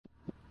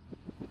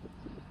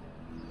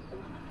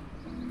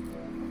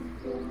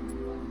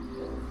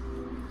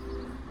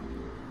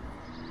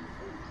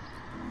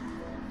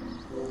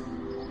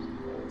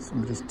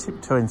Somebody's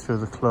tiptoeing through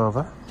the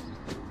clover.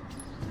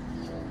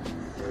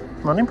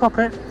 Morning,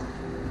 Poppet.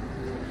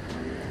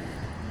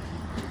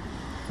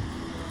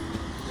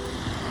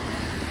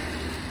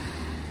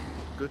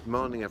 Good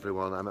morning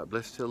everyone, I'm at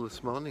Blisshill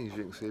this morning, as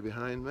you can see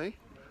behind me.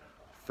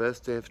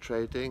 First day of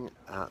trading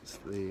at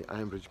the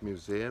Ironbridge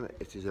Museum.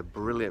 It is a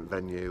brilliant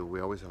venue, we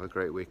always have a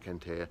great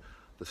weekend here.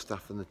 The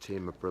staff and the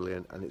team are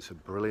brilliant and it's a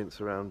brilliant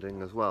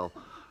surrounding as well.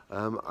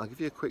 I'll give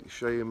you a quick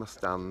show you my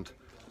stand.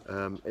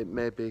 It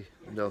may be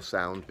no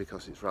sound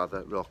because it's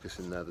rather raucous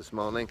in there this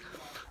morning.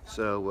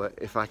 So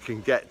if I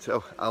can get,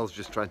 Al's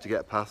just trying to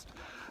get past.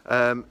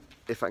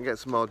 If I can get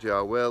some audio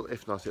I will,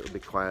 if not it'll be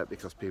quiet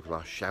because people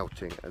are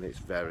shouting and it's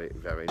very,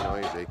 very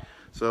noisy.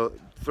 So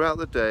throughout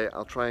the day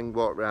I'll try and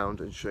walk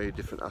around and show you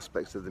different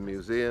aspects of the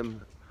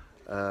museum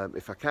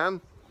if I can.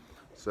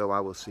 So I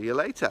will see you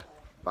later.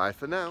 Bye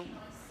for now.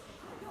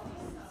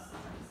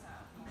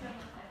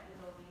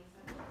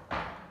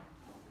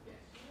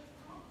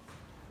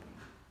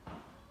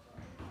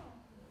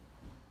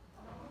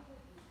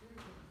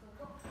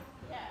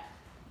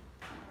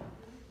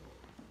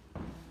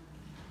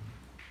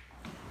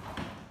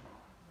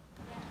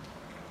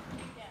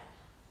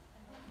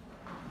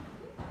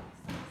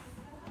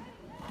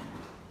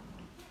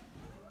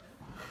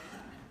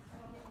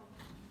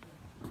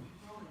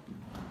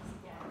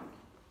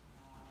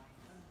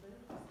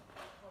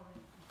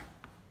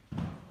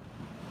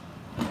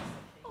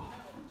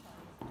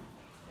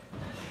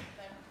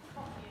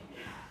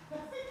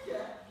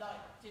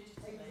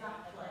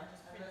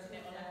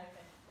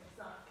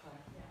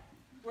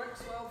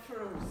 Works well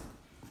for us.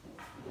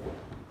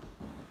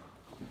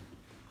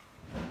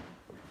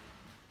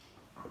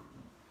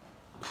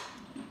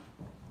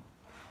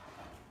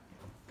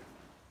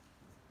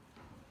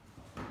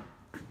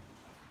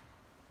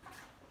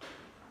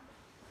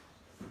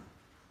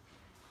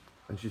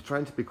 And she's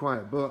trying to be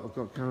quiet, but I've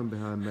got Karen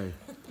behind me.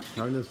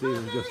 Karen and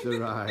Stephen just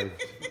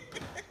arrived.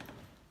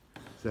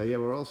 So yeah,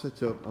 we're all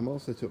set up. I'm all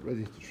set up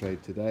ready to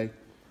trade today.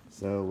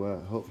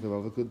 So hopefully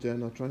we'll have a good day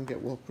and I'll try and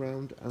get walk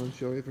around and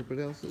show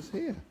everybody else that's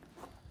here.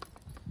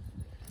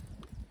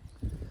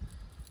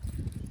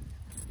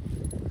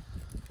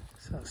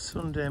 So it's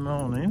Sunday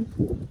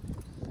morning.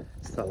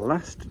 It's the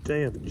last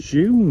day of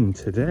June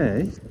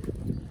today.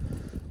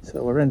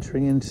 So we're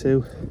entering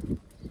into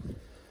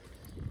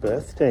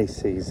birthday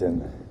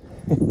season.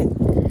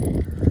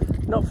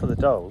 Not for the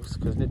dogs,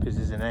 because Nippy's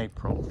is in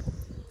April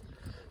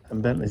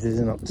and Bentley's is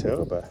in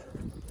October,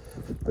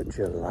 but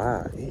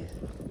July.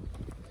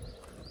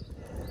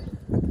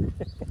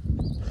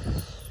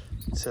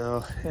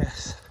 So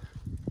yes,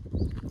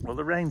 well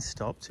the rain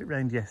stopped. It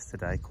rained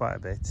yesterday quite a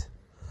bit,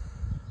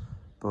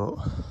 but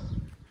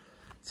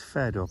it's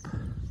fed up,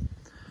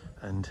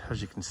 and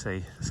as you can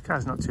see the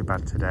sky's not too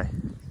bad today.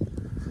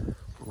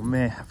 We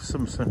may have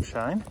some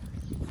sunshine,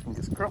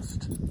 fingers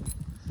crossed.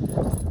 We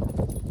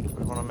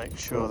want to make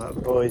sure that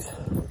the boys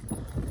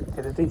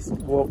get a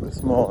decent walk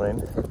this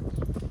morning,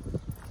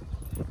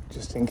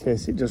 just in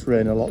case it does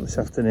rain a lot this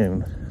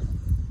afternoon.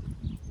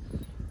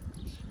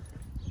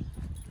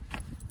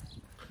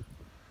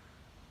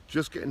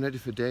 Just getting ready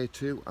for day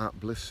 2 at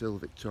Blisshill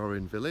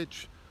Victorian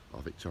Village,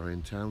 or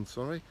Victorian Town,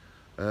 sorry.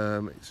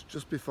 It's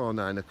just before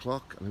 9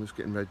 o'clock and I'm just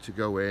getting ready to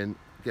go in,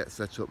 get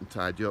set up and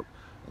tidy up.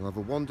 I'll have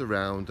a wander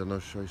around and I'll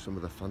show you some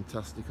of the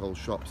fantastic old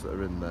shops that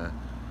are in there.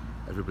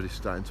 Everybody's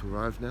starting to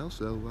arrive now,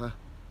 so I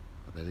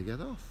better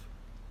get off.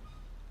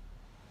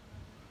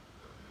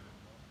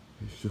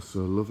 It's just so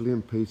lovely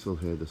and peaceful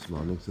here this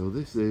morning. So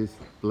this is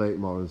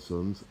Blakemore &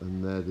 Sons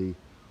and they're the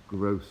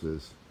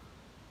grocers.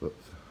 But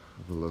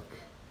have a look.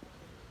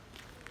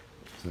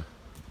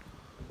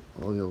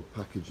 All the old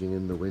packaging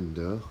in the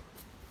window.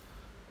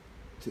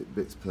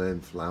 Titbits plain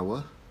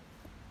flour.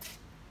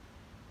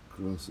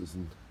 Grocers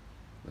and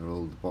their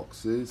old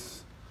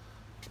boxes.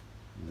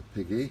 And the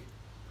piggy,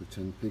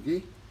 pretend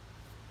piggy.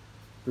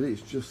 But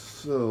it's just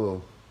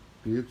so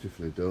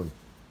beautifully done.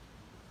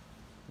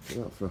 Look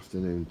at that for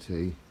afternoon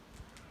tea.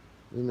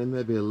 And they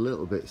may be a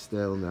little bit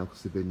stale now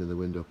because they've been in the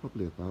window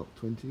probably about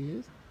 20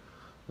 years.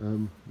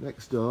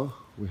 Next door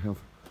we have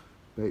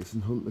Bates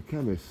and Hunt the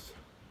chemist.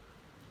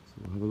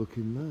 So we'll have a look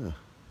in there.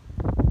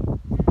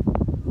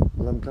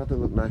 Well, I'm glad I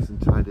look nice and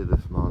tidy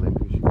this morning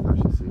because you can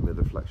actually see my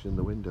reflection in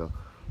the window.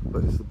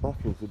 But it's the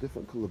bottles, the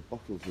different coloured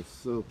bottles are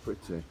so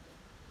pretty.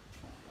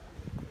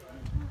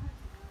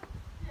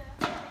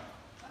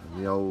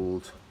 And the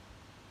old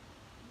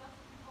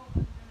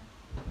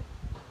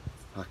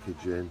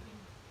packaging,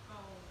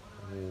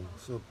 I mean,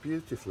 so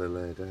beautifully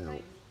laid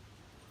out.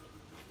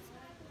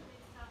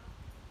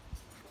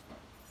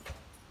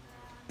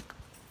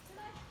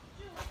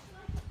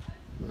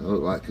 I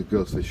look like a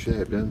ghostly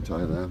shape, don't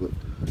I, there? But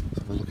let's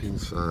have a look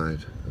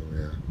inside. Oh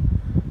yeah.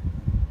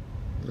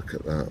 Look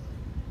at that.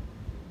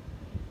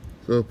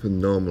 It's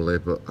open normally,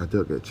 but I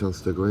don't get a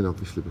chance to go in,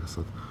 obviously, because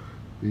I've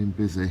been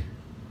busy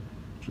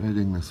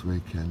trading this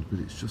weekend. But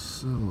it's just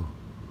so...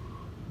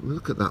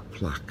 Look at that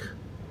plaque.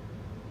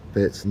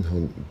 Bates and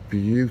Hunt.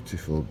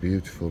 Beautiful,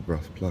 beautiful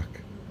brass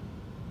plaque.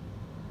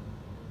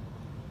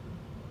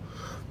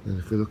 And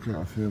if we look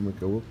out of here and we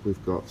go up,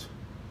 we've got,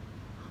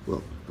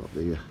 well,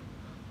 the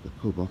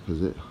pub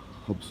opposite,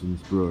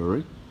 Hobson's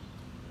Brewery.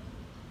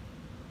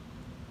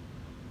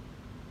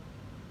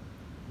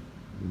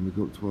 And we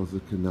go up towards the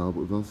canal,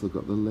 but we've also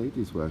got the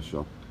ladies' wear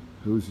shop,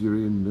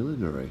 Hosiery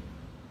Millinery.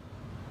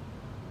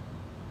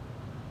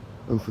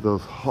 And for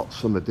those hot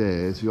summer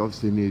days, you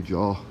obviously need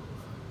your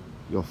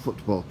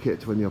football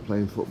kit when you're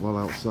playing football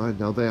outside.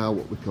 Now they are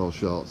what we call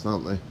shorts,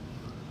 aren't they?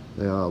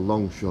 They are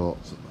long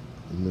shorts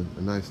and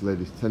a nice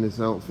ladies' tennis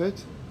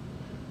outfit.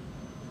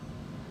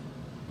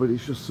 But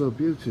it's just so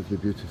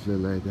beautifully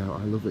laid out.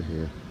 I love it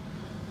here.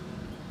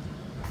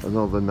 And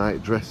all the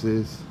night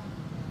dresses,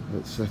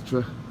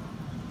 etc.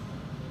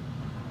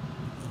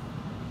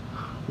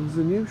 There's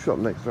a new shop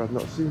next door I've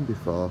not seen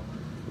before,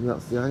 and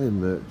that's the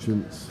Iron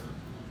Merchants.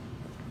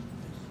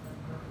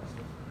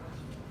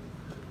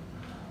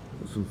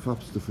 Got some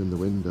fab stuff in the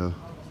window.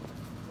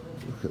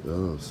 Look at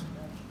those.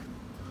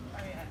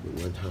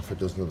 I went half a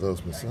dozen of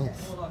those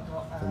myself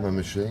on my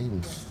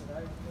machines.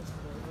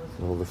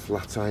 All the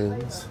flat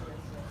irons.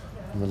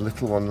 And the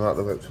little one right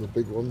the way up to a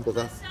big one, but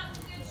that's...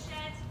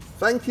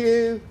 Thank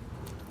you!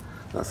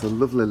 That's a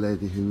lovely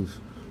lady who's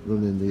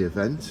running the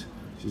event.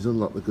 She's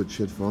unlocked the good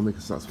shed for me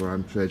because that's where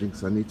I'm trading,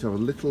 because I need to have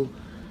a little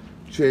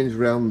change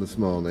round this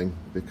morning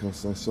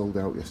because I sold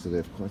out yesterday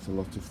of quite a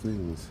lot of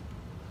things.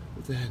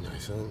 But they're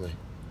nice, aren't they?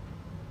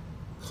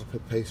 Copper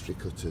pastry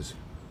cutters.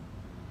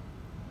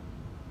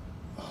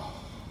 Oh,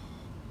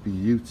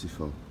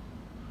 beautiful.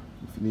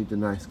 If you need a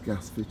nice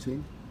gas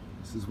fitting,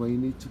 this is where you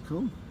need to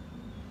come.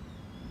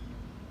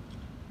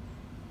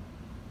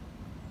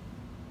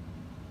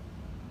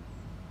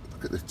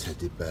 Look at the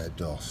teddy bear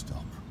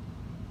doorstop.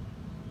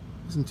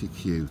 Isn't he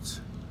cute?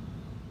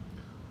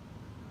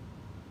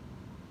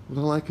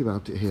 What I like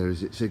about it here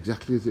is it's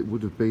exactly as it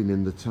would have been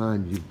in the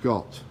time. You've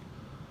got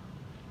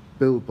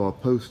billboard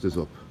posters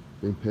up,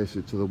 being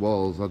pasted to the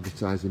walls,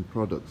 advertising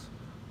products.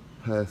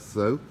 Pear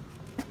soap.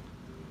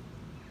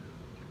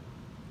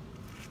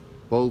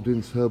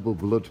 Baldwin's Herbal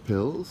Blood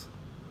Pills.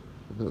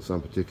 They don't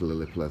sound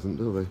particularly pleasant,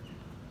 do they?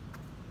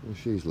 Well,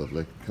 she's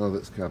lovely.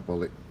 Calvert's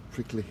Carbolic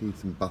Prickly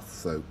Heat and Bath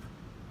Soap.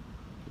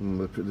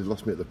 They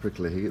lost me at the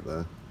prickly heat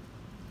there.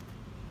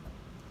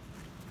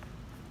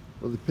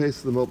 Well, they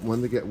paste them up, and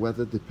when they get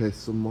weathered they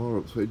paste some more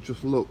up, so it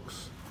just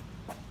looks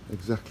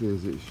exactly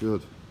as it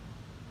should.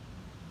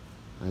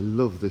 I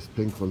love this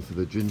pink one for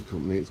the gin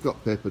company. It's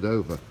got papered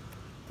over,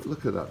 but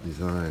look at that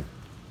design.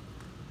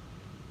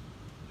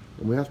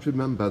 And we have to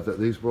remember that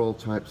these were all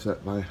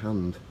typeset by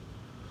hand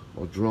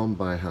or drawn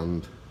by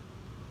hand.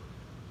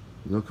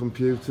 No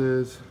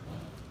computers,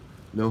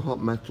 no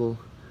hot metal.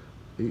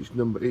 Each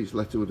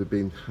letter would have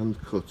been hand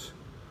cut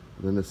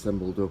and then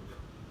assembled up.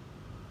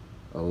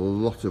 A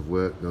lot of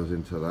work goes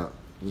into that.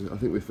 I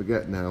think we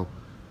forget now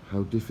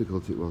how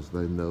difficult it was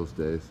in those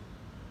days.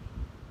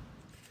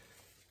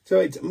 So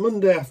it's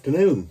Monday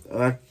afternoon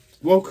and I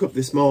woke up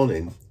this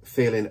morning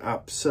feeling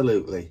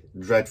absolutely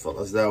dreadful,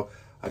 as though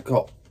I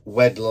got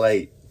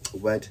lead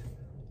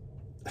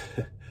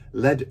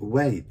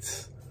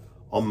weights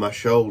on my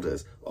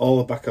shoulders, all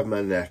the back of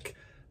my neck.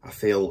 I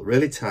feel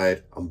really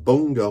tired, I'm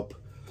bunged up,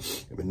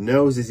 my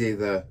nose is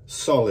either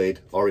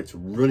solid or it's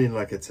running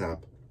like a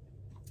tap,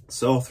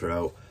 sore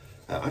throat.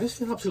 I just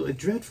feel absolutely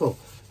dreadful.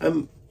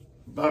 But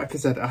like I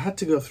said, I had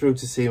to go through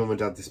to see Mum and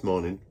Dad this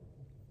morning.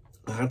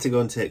 I had to go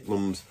and take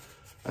Mum's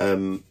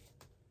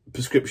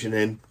prescription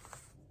in,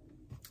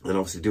 and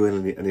obviously do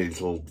any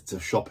little bits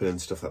of shopping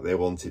and stuff that they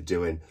wanted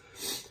doing.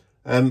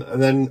 And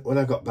then when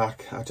I got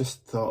back, I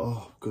just thought,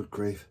 oh, good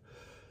grief.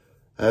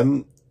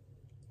 Went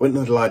and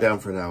had to lie down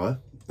for an hour,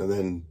 and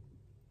then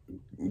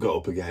got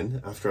up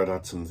again after I'd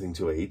had something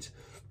to eat.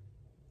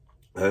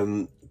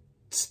 I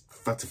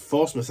had to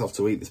force myself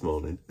to eat this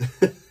morning.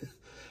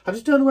 I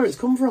just don't know where it's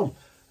come from.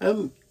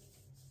 The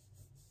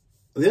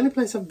only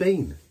place I've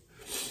been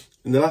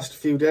in the last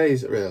few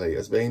days, really,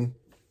 has been,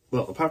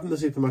 well, apart from the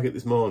supermarket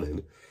this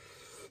morning,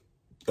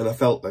 and I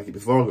felt like it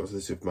before I got to the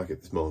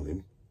supermarket this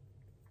morning,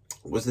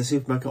 was the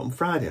supermarket on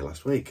Friday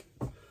last week.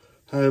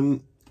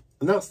 And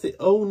that's the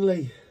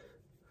only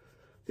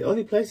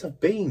place I've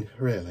been,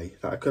 really,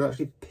 that I could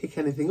actually pick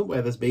anything up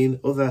where there's been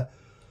other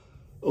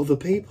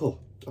people,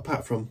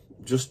 apart from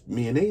just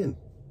me and Ian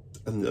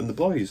and the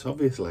boys,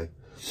 obviously.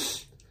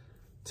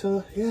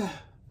 So yeah,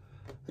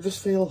 I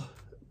just feel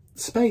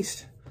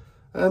spaced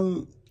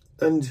and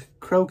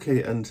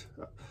croaky,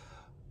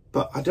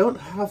 but I don't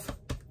have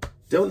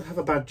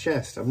a bad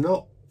chest. I'm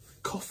not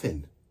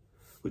coughing,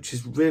 which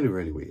is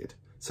really weird.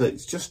 So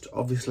it's just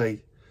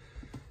obviously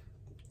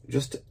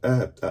just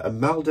a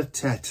milder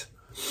tete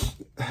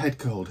head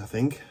cold, I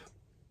think.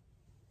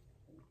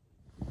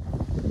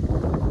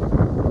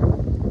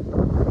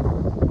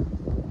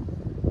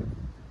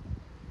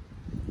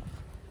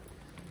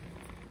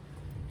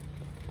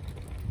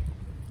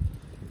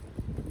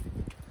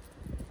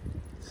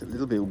 It's a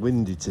little bit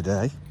windy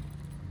today.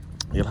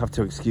 You'll have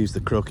to excuse the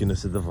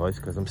croakiness of the voice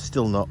because I'm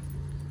still not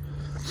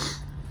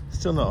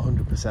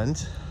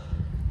 100%.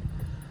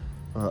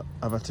 But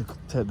I've had to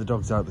take the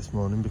dogs out this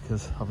morning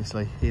because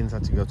obviously Ian's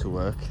had to go to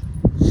work.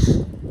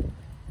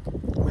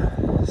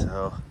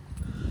 So,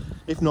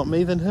 if not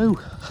me, then who?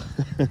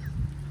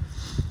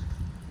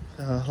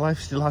 Life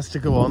still has to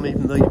go on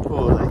even though you're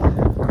poorly.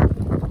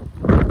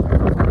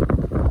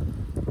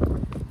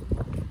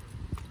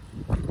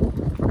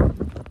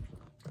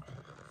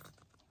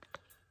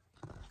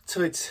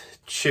 So it's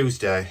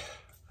Tuesday.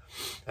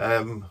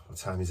 What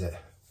time is it?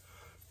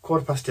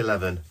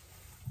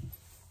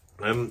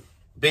 11:15.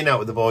 Been out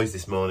with the boys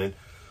this morning.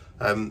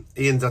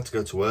 Ian's had to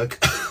go to work.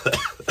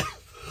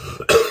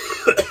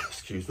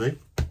 Excuse me.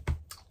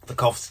 The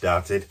cough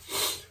started.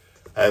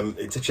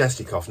 It's a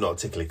chesty cough, not a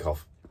tickly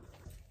cough.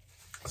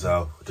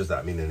 So, does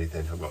that mean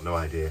anything? I've got no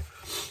idea.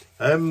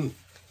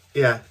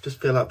 Yeah,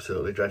 just feel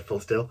absolutely dreadful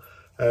still.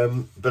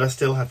 But I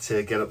still had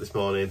to get up this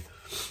morning,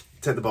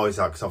 take the boys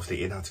out because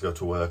obviously Ian had to go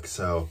to work.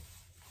 So,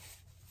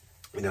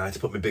 you know, I had to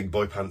put my big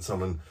boy pants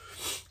on and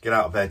get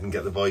out of bed and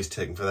get the boys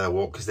taken for their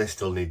walk because they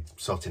still need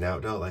sorting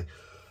out, don't they?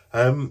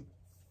 And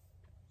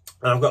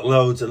I've got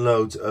loads and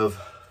loads of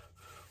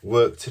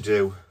work to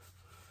do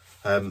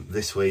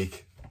this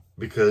week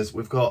because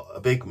we've got a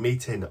big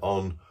meeting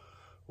on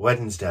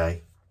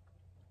Wednesday.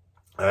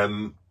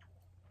 Ken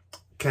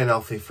and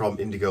Alfie from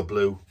Indigo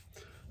Blue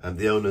and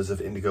the owners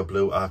of Indigo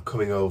Blue are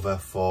coming over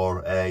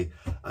for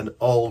an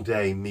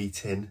all-day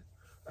meeting,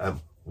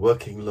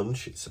 working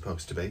lunch it's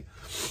supposed to be,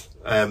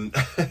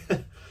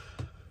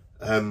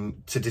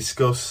 to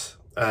discuss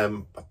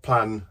a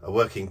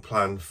working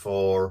plan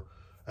for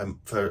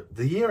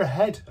the year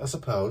ahead, I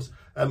suppose.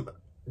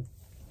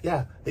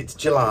 Yeah, it's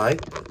July,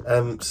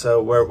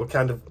 so we're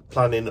kind of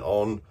planning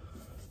on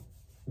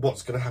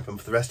what's going to happen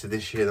for the rest of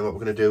this year and what we're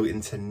going to do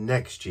into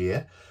next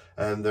year.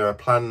 There are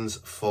plans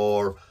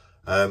for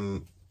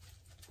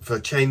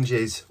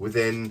changes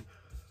within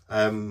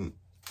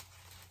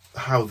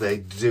how they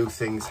do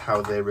things,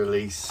 how they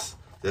release,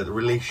 the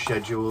release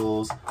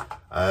schedules.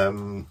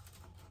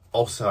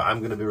 Also, I'm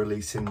going to be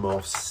releasing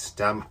more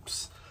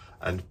stamps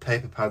and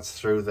paper pads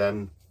through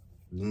them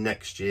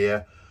next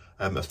year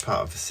as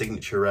part of the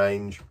signature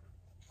range.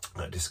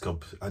 I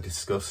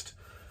discussed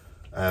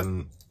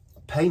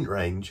paint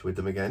range with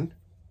them again.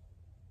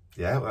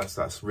 Yeah,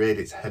 that's reared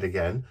its head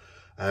again,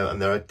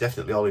 and they're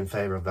definitely all in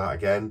favour of that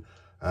again.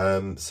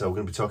 So we're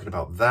going to be talking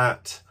about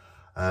that,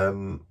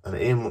 and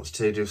Ian wants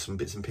to do some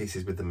bits and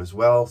pieces with them as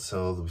well.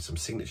 So there'll be some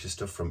signature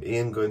stuff from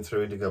Ian going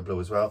through Indigo Blue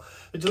as well.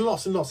 There's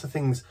lots and lots of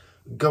things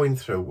going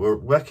through. We're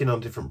working on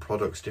different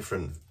products,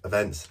 different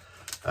events,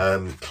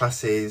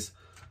 classes,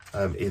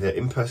 either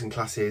in-person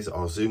classes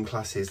or Zoom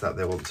classes that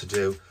they want to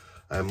do,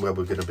 where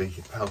we're going to be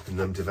helping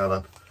them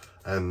develop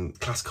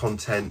class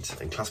content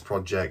and class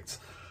projects,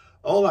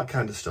 all that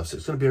kind of stuff. So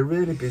it's going to be a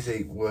really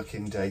busy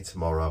working day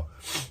tomorrow,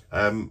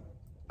 and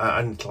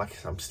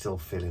like I'm still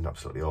feeling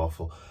absolutely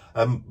awful,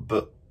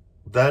 but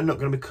they're not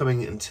going to be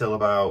coming until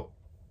about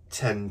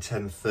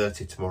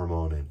 10:30 tomorrow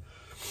morning.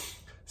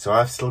 So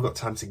I've still got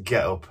time to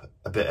get up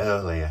a bit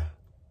earlier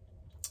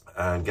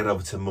and get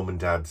over to mum and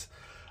dad's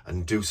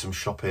and do some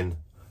shopping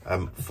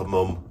for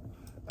mum,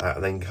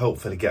 and then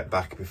hopefully get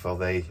back before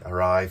they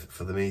arrive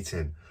for the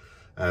meeting,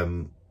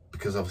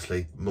 because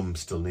obviously mum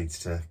still needs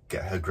to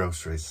get her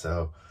groceries.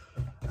 So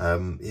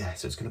yeah,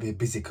 so it's going to be a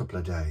busy couple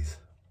of days.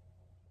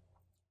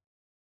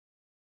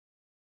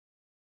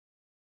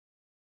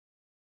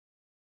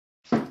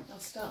 I'll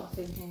start off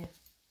in here.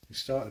 You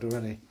started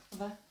already.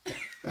 Have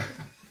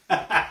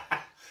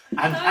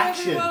And Hi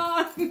action.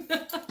 everyone!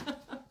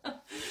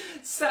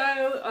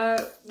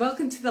 So,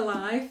 welcome to the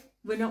live.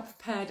 We're not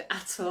prepared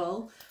at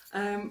all.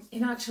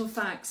 In actual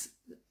fact,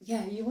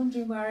 yeah, you're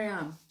wondering where I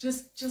am.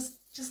 Just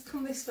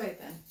come this way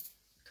then.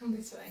 Come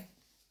this way.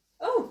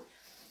 Oh,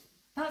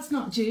 that's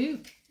not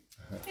Duke,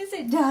 is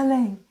it,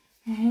 darling?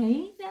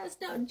 Hey,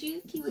 that's not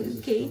Dukey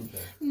Wookie.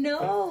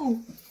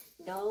 No,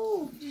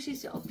 no, this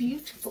is so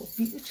beautiful,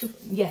 beautiful.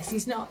 Yes,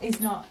 he's not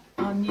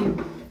our new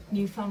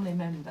family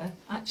member,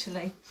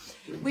 actually.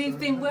 We've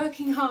been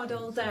working hard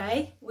all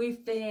day.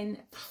 We've been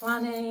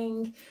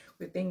planning,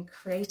 we've been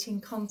creating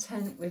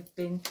content, we've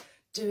been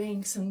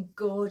doing some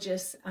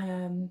gorgeous,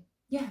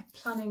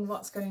 planning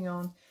what's going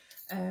on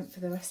for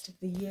the rest of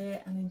the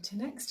year and into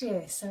next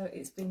year. So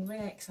it's been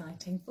really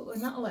exciting, but we're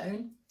not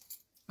alone.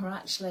 We're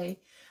actually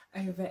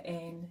over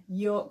in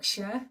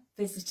Yorkshire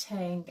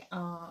visiting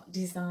our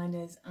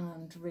designers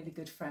and really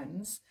good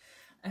friends.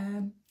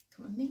 Come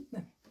and meet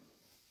them.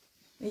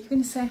 Are you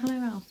going to say hello,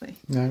 Alfie?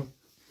 No.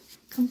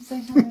 Come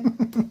say hello.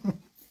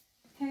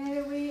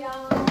 Here we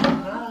are.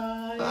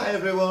 Hi. Hi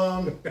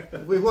everyone.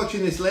 We're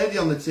watching this lady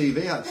on the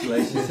TV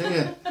actually. She's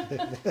here.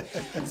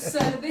 So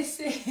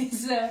this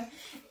is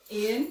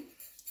Ian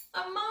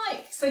and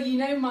Mike. So you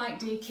know Mike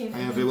Deakin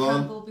and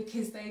Campbell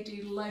because they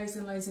do loads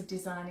and loads of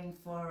designing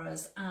for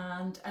us.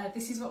 And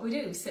this is what we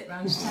do. We sit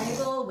around a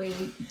table. We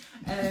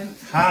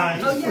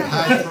Hi. Oh yeah.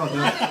 Hi,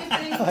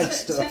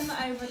 Turn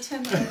that over.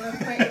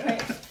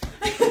 Quick.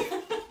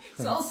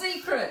 It's all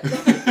secret.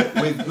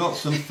 We've got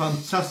some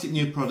fantastic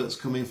new products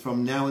coming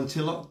from now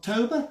until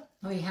October.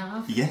 We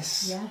have.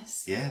 Yes.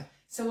 Yes. Yeah.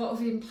 So what have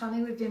we been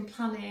planning? We've been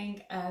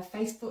planning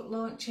Facebook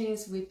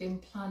launches, we've been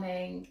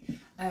planning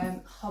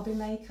hobby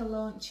maker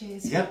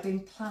launches, Yep. we've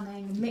been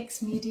planning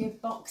mixed media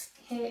box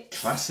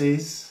kits.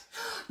 Classes,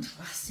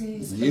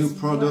 Classes. New as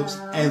products,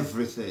 well.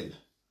 everything.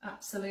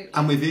 Absolutely.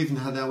 And we've even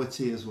had our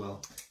tea as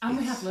well. And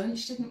we had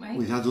lunch, didn't we?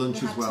 We had lunch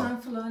as well. We had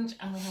time for lunch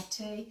and we had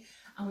tea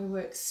and we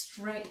worked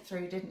straight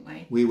through, didn't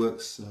we? We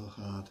worked so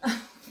hard.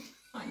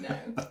 I know.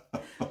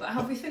 But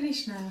have we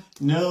finished now?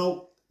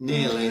 No,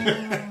 nearly.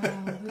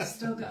 Oh, we've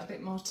still got a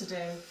bit more to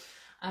do.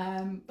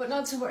 But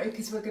not to worry,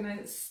 because we're going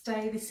to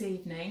stay this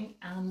evening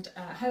and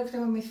hopefully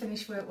when we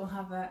finish work we'll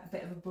have a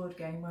bit of a board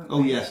game, won't we?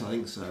 Oh yes, I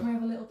think so. Can we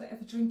have a little bit of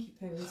a drinky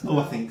poo as well?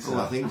 Oh, I think so.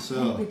 Oh, I think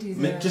so. we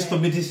deserve Just for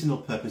it. medicinal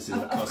purposes,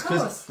 of Of course.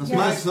 course. Because Yes.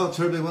 Mike's not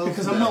terribly well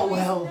Because today. I'm not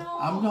well. He's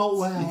I'm not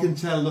well. You can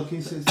tell, look,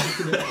 he's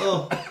sticking it.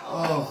 Oh.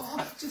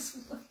 Oh, just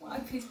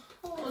wipe his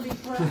poorly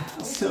brow.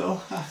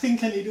 So I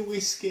think I need a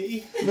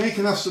whiskey. Maybe you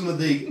can have some of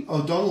the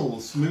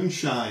O'Donnell's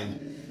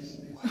moonshine.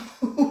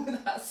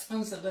 That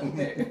sounds a little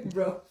bit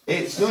rough.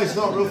 It's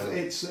not rough.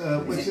 It's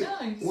Is it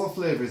nice? what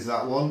flavour is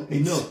that one?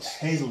 It's Nut.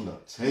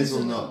 hazelnut.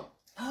 Hazelnut.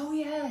 Oh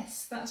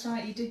yes, that's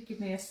right. You did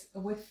give me a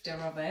whifter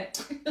of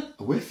it.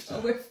 A whifter.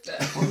 A whifter.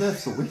 What on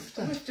earth's a A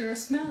whifter? whifter of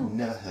smell.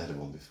 Never heard of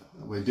one before.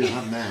 We do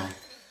have now.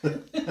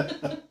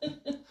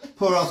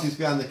 Poor Alfie's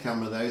behind the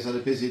camera there. He's had a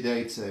busy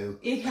day too.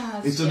 He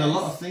has. He's done a yes.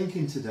 lot of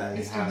thinking today.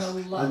 He's done a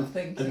lot of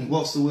thinking. And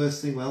what's the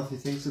worst thing Alfie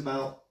thinks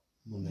about?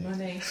 Money.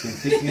 Money. He's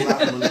been thinking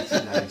about money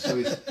today, so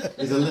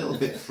he's a little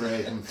bit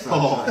frayed and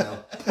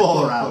fragile.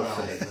 Poor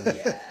Alfie.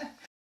 Yeah.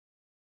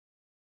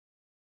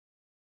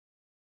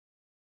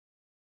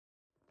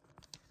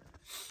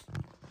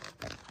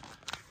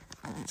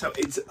 So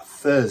it's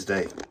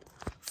Thursday,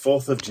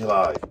 4th of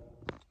July.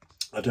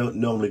 I don't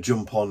normally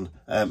jump on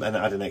and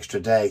add an extra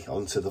day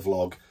onto the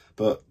vlog,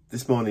 but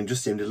this morning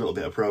just seemed a little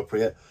bit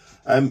appropriate.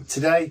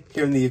 Today,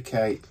 here in the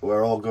UK,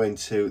 we're all going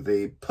to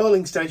the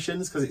polling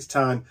stations because it's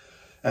time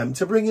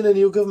to bring in a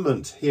new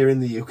government here in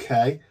the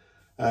UK.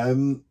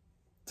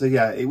 So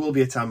yeah, it will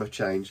be a time of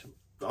change.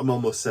 I'm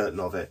almost certain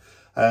of it.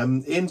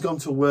 Ian's gone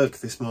to work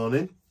this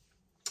morning.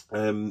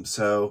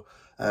 So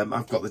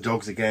I've got the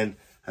dogs again.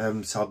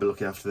 So I'll be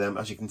looking after them.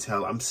 As you can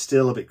tell, I'm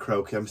still a bit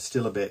croaky. I'm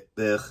still a bit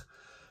ugh.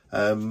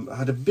 I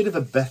had a bit of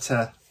a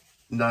better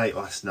night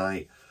last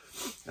night.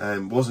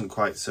 Wasn't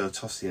quite so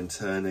tossy and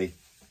turny.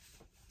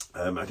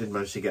 I did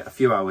manage to get a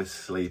few hours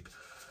sleep.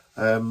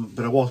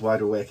 But I was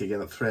wide awake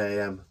again at 3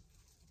 AM.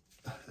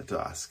 Don't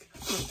ask.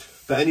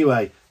 But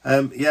anyway,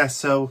 yeah,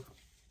 so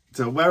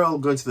we're all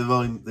going to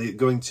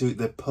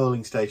the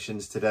polling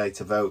stations today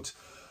to vote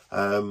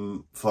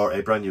for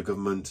a brand new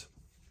government,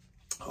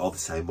 or the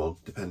same one,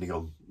 depending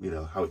on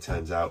how it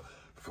turns out.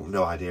 I've got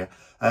no idea.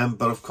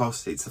 But of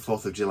course, it's the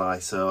 4th of July,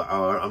 so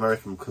our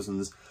American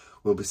cousins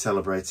will be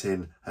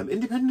celebrating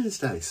Independence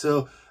Day.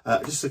 So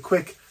just a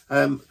quick,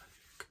 have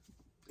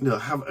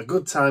a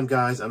good time,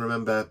 guys, and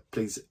remember,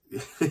 please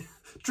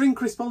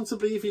drink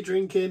responsibly if you're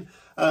drinking.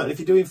 If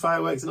you're doing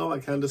fireworks and all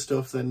that kind of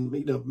stuff, then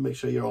make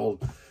sure you're all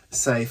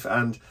safe.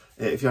 And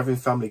if you're having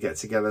family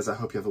get-togethers, I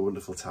hope you have a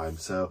wonderful time.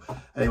 So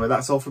anyway,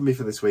 that's all from me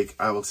for this week.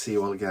 I will see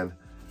you all again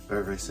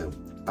very, very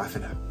soon. Bye for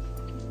now.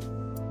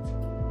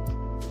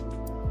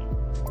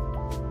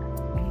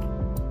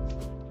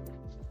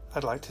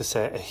 I'd like to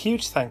say a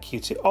huge thank you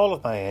to all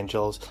of my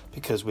angels,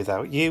 because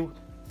without you,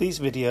 these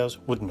videos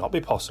would not be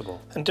possible.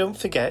 And don't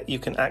forget, you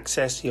can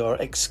access your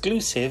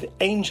exclusive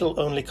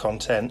angel-only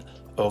content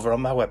over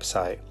on my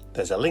website.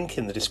 There's a link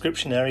in the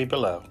description area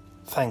below.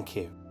 Thank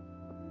you.